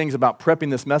hard things about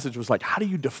prepping this message was like, how do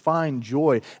you define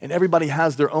joy? And everybody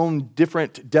has their own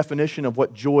different definition of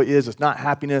what joy is. It's not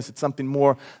happiness, it's something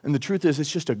more. And the truth is, it's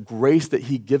just a grace that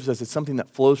he gives us. It's something that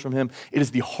flows from him. It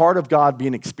is the heart of God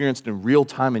being experienced in real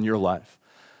time in your life.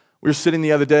 We were sitting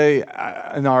the other day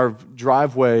in our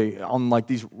driveway on like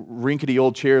these rinkety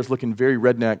old chairs looking very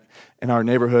redneck in our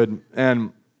neighborhood.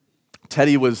 And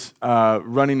Teddy was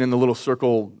running in the little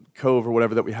circle cove or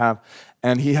whatever that we have.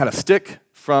 And he had a stick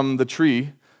from the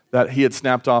tree that he had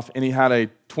snapped off, and he had a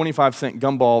 25-cent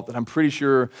gumball that I'm pretty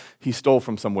sure he stole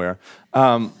from somewhere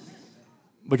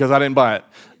because I didn't buy it.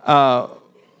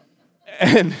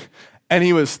 And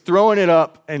he was throwing it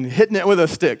up and hitting it with a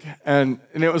stick, and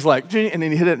it was like, and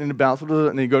then he hit it and it bounced, and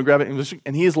then he go grab it,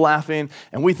 and he's laughing,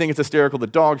 and we think it's hysterical. The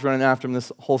dog's running after him,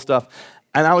 this whole stuff.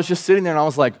 And I was just sitting there, and I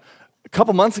was like, a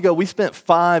couple months ago, we spent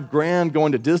 $5,000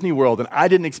 going to Disney World, and I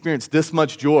didn't experience this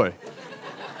much joy.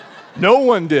 No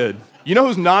one did. You know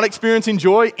who's not experiencing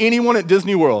joy? Anyone at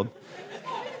Disney World.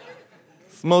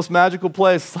 It's the most magical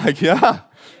place. It's like, yeah,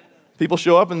 people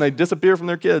show up and they disappear from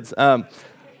their kids. But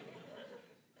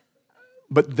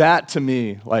that to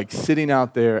me, like sitting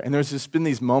out there, and there's just been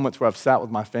these moments where I've sat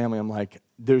with my family, I'm like,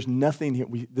 there's nothing here,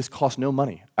 this costs no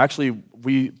money. Actually,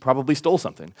 we probably stole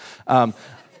something.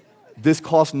 This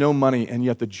costs no money, and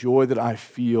yet the joy that I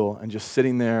feel and just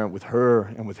sitting there with her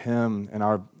and with him and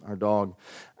our dog,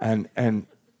 and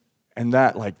And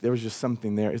that, there was just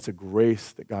something there. It's a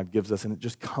grace that God gives us, and it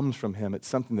just comes from him. It's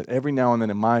something that every now and then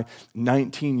in my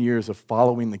 19 years of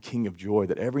following the King of Joy,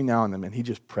 that every now and then, man, he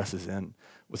just presses in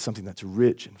with something that's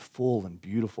rich and full and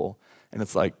beautiful. And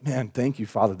it's like, man, thank you,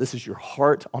 Father. This is your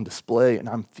heart on display, and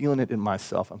I'm feeling it in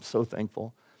myself. I'm so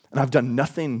thankful. And I've done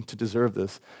nothing to deserve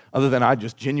this other than I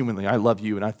love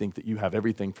you, and I think that you have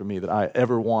everything for me that I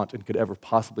ever want and could ever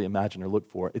possibly imagine or look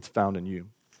for. It's found in you.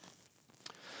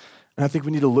 And I think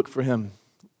we need to look for him,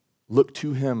 look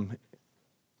to him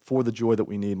for the joy that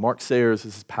we need. Mark Segars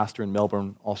is a pastor in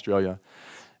Melbourne, Australia,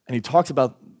 and he talks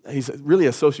about, he's really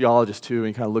a sociologist too, and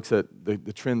he kind of looks at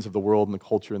the trends of the world and the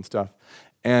culture and stuff.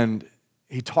 And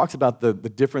he talks about the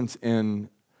difference in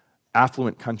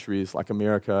affluent countries like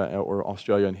America or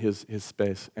Australia in his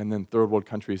space, and then third world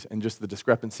countries, and just the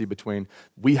discrepancy between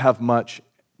we have much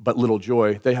but little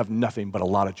joy, they have nothing but a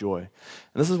lot of joy.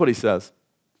 And this is what he says.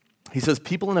 He says,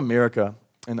 people in America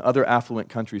and other affluent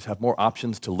countries have more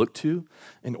options to look to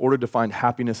in order to find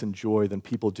happiness and joy than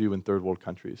people do in third world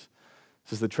countries. He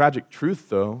says the tragic truth,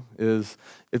 though, is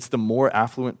it's the more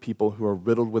affluent people who are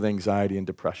riddled with anxiety and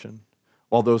depression,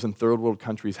 while those in third world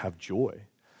countries have joy.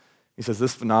 He says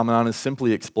this phenomenon is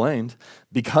simply explained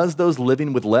because those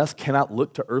living with less cannot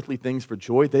look to earthly things for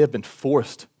joy, they have been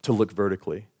forced to look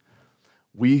vertically.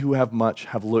 We who have much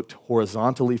have looked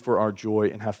horizontally for our joy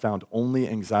and have found only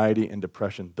anxiety and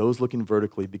depression. Those looking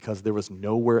vertically because there was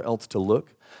nowhere else to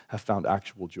look have found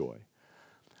actual joy.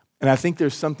 And I think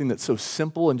there's something that's so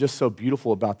simple and just so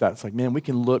beautiful about that. It's like, man, we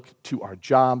can look to our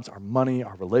jobs, our money,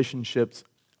 our relationships,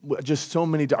 just so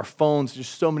many, our phones,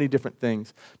 just so many different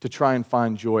things to try and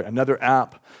find joy. Another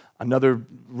app, another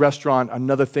restaurant,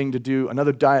 another thing to do,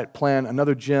 another diet plan,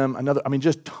 another gym,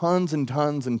 just tons and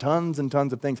tons and tons and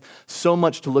tons of things. So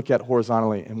much to look at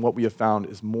horizontally, and what we have found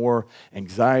is more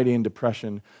anxiety and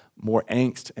depression, more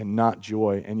angst and not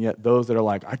joy. And yet those that are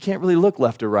like, I can't really look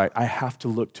left or right, I have to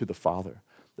look to the Father,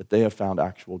 that they have found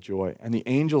actual joy. And the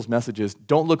angel's message is,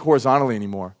 don't look horizontally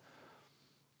anymore.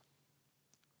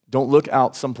 Don't look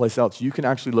out someplace else. You can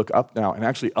actually look up now, and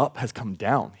actually up has come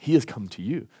down. He has come to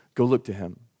you. Go look to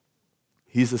him.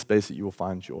 He's the space that you will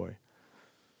find joy.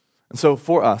 And so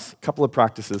for us, a couple of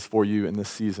practices for you in this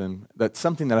season. That's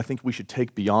something that I think we should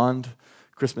take beyond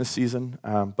Christmas season,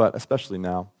 but especially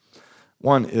now.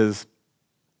 One is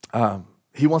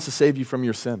he wants to save you from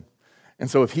your sin. And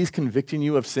so if he's convicting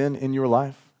you of sin in your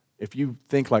life, if you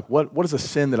think like, what is a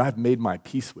sin that I've made my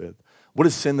peace with? What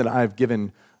is sin that I've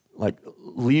given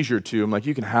leisure to? I'm like,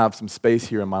 you can have some space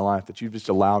here in my life that you've just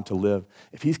allowed to live.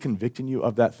 If he's convicting you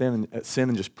of that sin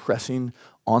and just pressing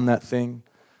on that thing,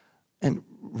 and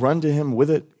run to him with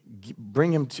it,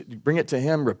 bring it to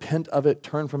him, repent of it,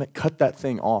 turn from it, cut that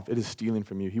thing off. It is stealing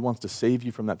from you. He wants to save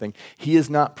you from that thing. He is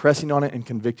not pressing on it and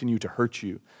convicting you to hurt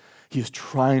you. He is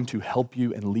trying to help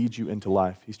you and lead you into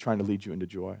life. He's trying to lead you into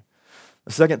joy.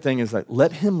 The second thing is that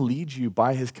let him lead you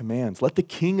by his commands. Let the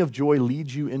King of joy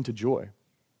lead you into joy.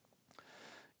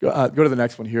 Go to the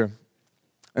next one here.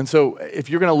 And so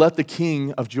if you're going to let the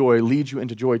King of joy lead you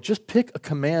into joy, just pick a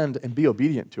command and be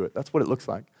obedient to it. That's what it looks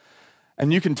like.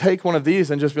 And you can take one of these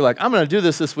and just be like, I'm going to do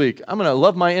this week. I'm going to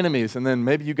love my enemies. And then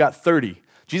maybe you got 30.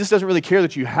 Jesus doesn't really care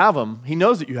that you have them. He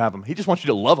knows that you have them. He just wants you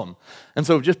to love them. And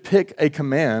so just pick a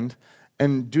command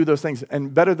and do those things.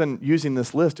 And better than using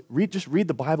this list, just read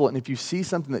the Bible. And if you see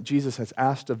something that Jesus has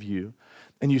asked of you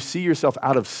and you see yourself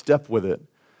out of step with it,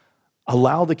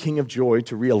 allow the King of joy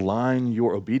to realign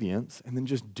your obedience and then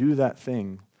just do that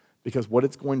thing, because what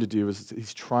it's going to do is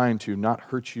he's trying to not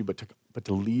hurt you, but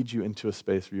to lead you into a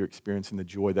space where you're experiencing the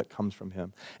joy that comes from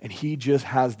him. And he just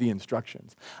has the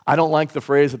instructions. I don't like the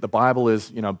phrase that the Bible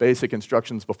is, basic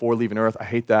instructions before leaving earth. I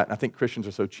hate that, and I think Christians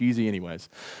are so cheesy anyways.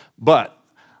 But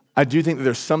I do think that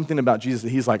there's something about Jesus that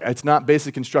he's like, it's not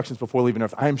basic instructions before leaving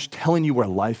earth. I am telling you where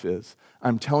life is.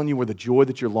 I'm telling you where the joy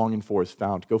that you're longing for is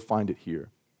found. Go find it here.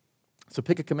 So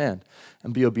pick a command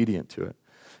and be obedient to it.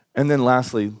 And then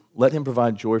lastly, let him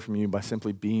provide joy from you by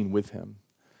simply being with him.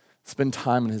 Spend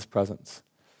time in his presence.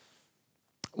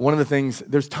 One of the things,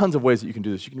 there's tons of ways that you can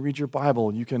do this. You can read your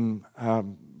Bible. You can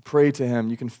pray to him.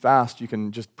 You can fast. You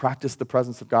can just practice the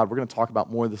presence of God. We're going to talk about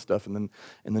more of this stuff in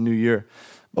the new year.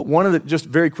 But just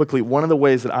very quickly, one of the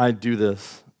ways that I do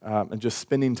this and just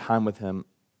spending time with him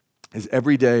is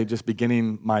every day just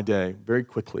beginning my day very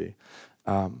quickly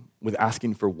with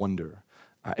asking for wonder.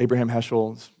 Abraham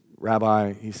Heschel's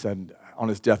rabbi, he said on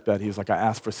his deathbed, he was like, I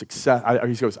asked for success.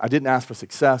 He goes, I didn't ask for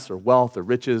success or wealth or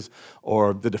riches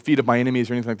or the defeat of my enemies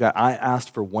or anything like that. I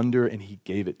asked for wonder and he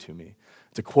gave it to me.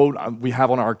 It's a quote we have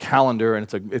on our calendar,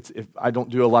 and I don't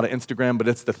do a lot of Instagram, but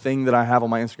it's the thing that I have on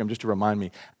my Instagram just to remind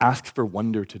me, ask for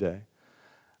wonder today.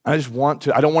 I don't want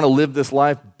to live this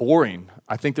life boring.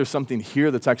 I think there's something here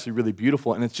that's actually really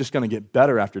beautiful, and it's just going to get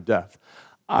better after death.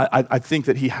 I think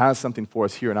that he has something for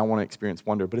us here, and I want to experience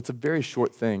wonder, but it's a very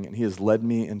short thing, and he has led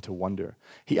me into wonder.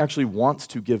 He actually wants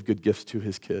to give good gifts to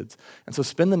his kids. And so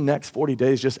spend the next 40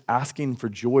 days just asking for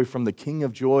joy from the King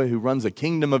of joy who runs a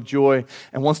kingdom of joy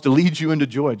and wants to lead you into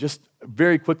joy. Just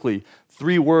very quickly,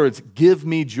 3 words, give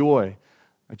me joy.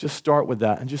 Just start with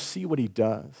that and just see what he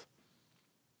does.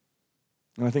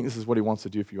 And I think this is what he wants to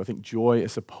do for you. I think joy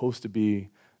is supposed to be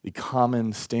the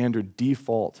common, standard,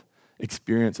 default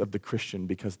experience of the Christian,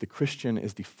 because the Christian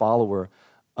is the follower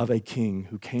of a king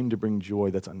who came to bring joy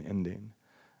that's unending.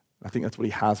 I think that's what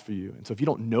he has for you. And so if you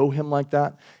don't know him like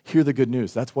that, hear the good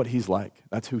news. That's what he's like.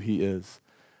 That's who he is.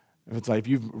 If it's like if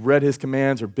you've read his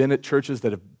commands or been at churches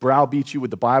that have browbeat you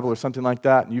with the Bible or something like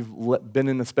that, and you've been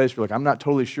in the space where you're like, I'm not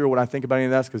totally sure what I think about any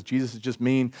of this because Jesus is just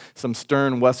mean, some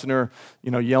stern Westerner,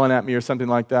 yelling at me or something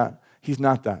like that. He's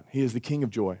not that. He is the King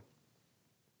of joy.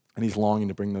 And he's longing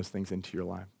to bring those things into your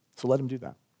life. So let him do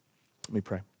that. Let me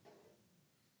pray.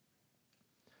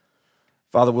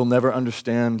 Father, we'll never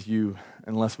understand you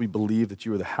unless we believe that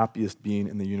you are the happiest being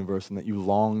in the universe and that you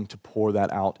long to pour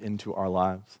that out into our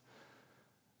lives.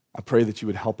 I pray that you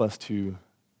would help us to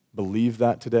believe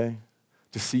that today,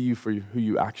 to see you for who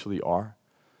you actually are.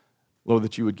 Lord,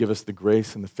 that you would give us the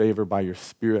grace and the favor by your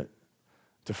Spirit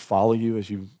to follow you as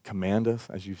you command us,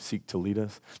 as you seek to lead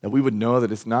us. That we would know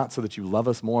that it's not so that you love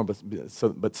us more, but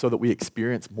so that we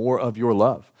experience more of your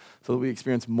love, so that we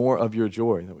experience more of your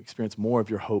joy, that we experience more of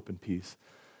your hope and peace,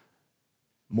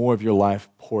 more of your life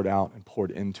poured out and poured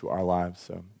into our lives.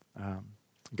 So,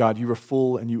 God, you are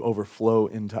full and you overflow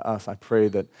into us. I pray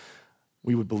that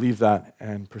we would believe that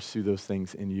and pursue those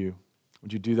things in you.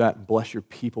 Would you do that and bless your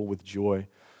people with joy?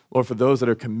 Lord, for those that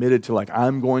are committed to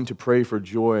I'm going to pray for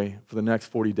joy for the next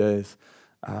 40 days,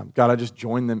 God, I just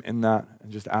join them in that and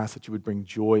just ask that you would bring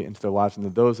joy into their lives. And to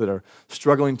those that are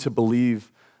struggling to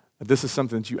believe that this is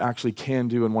something that you actually can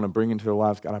do and want to bring into their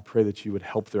lives, God, I pray that you would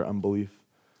help their unbelief.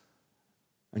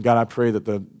 And God, I pray that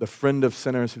the friend of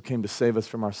sinners who came to save us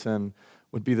from our sin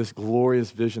would be this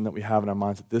glorious vision that we have in our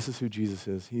minds that this is who Jesus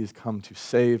is. He has come to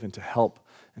save and to help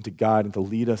and to guide and to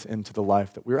lead us into the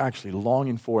life that we're actually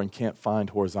longing for and can't find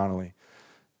horizontally.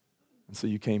 And so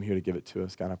you came here to give it to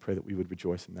us. God, I pray that we would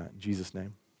rejoice in that. In Jesus'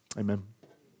 name, amen.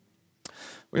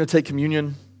 We're going to take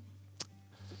communion.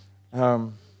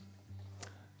 And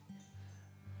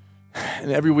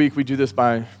every week we do this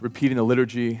by repeating the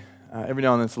liturgy. Every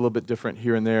now and then it's a little bit different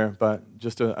here and there, but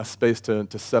just a space to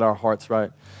set our hearts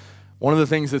right. One of the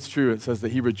things that's true, it says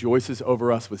that he rejoices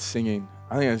over us with singing.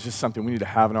 I think it's just something we need to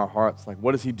have in our hearts.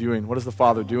 What is he doing? What is the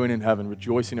Father doing in heaven?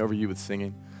 Rejoicing over you with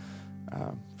singing.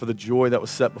 For the joy that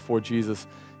was set before Jesus,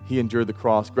 he endured the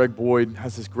cross. Greg Boyd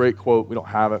has this great quote. We don't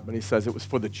have it, but he says, it was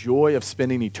for the joy of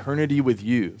spending eternity with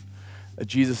you that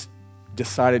Jesus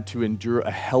decided to endure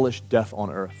a hellish death on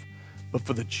earth. But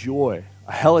for the joy,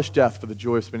 a hellish death for the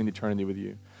joy of spending eternity with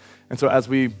you. And so as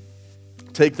we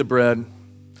take the bread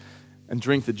and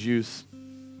drink the juice,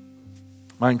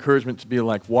 my encouragement to be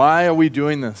why are we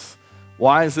doing this?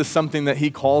 Why is this something that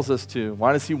he calls us to?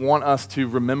 Why does he want us to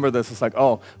remember this? It's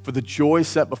for the joy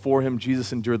set before him,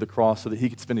 Jesus endured the cross so that he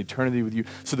could spend eternity with you,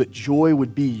 so that joy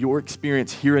would be your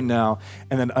experience here and now,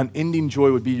 and then unending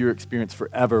joy would be your experience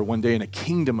forever, one day in a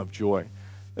kingdom of joy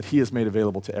that he has made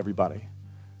available to everybody.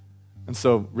 And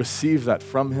so receive that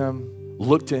from him,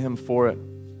 look to him for it,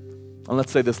 and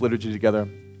let's say this liturgy together.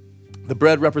 The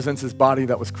bread represents his body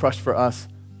that was crushed for us.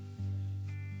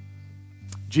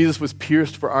 Jesus was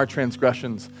pierced for our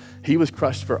transgressions. He was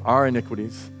crushed for our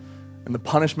iniquities. And the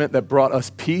punishment that brought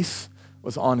us peace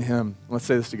was on him. Let's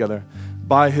say this together.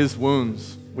 By his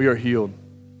wounds, we are healed.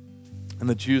 And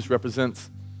the juice represents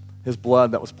his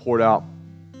blood that was poured out.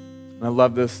 And I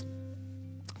love this.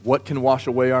 What can wash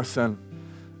away our sin?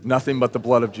 Nothing but the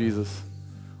blood of Jesus.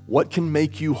 What can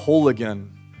make you whole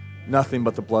again? Nothing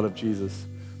but the blood of Jesus.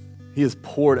 He has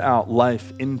poured out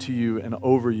life into you and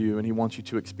over you, and he wants you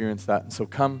to experience that. And so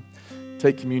come,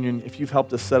 take communion. If you've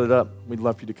helped us set it up, we'd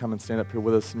love for you to come and stand up here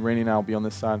with us, and Rainey and I will be on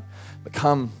this side. But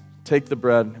come, take the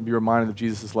bread and be reminded of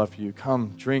Jesus' love for you.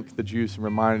 Come, drink the juice and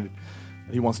reminded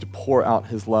that he wants to pour out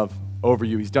his love over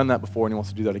you. He's done that before, and he wants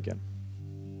to do that again.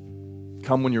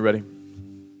 Come when you're ready.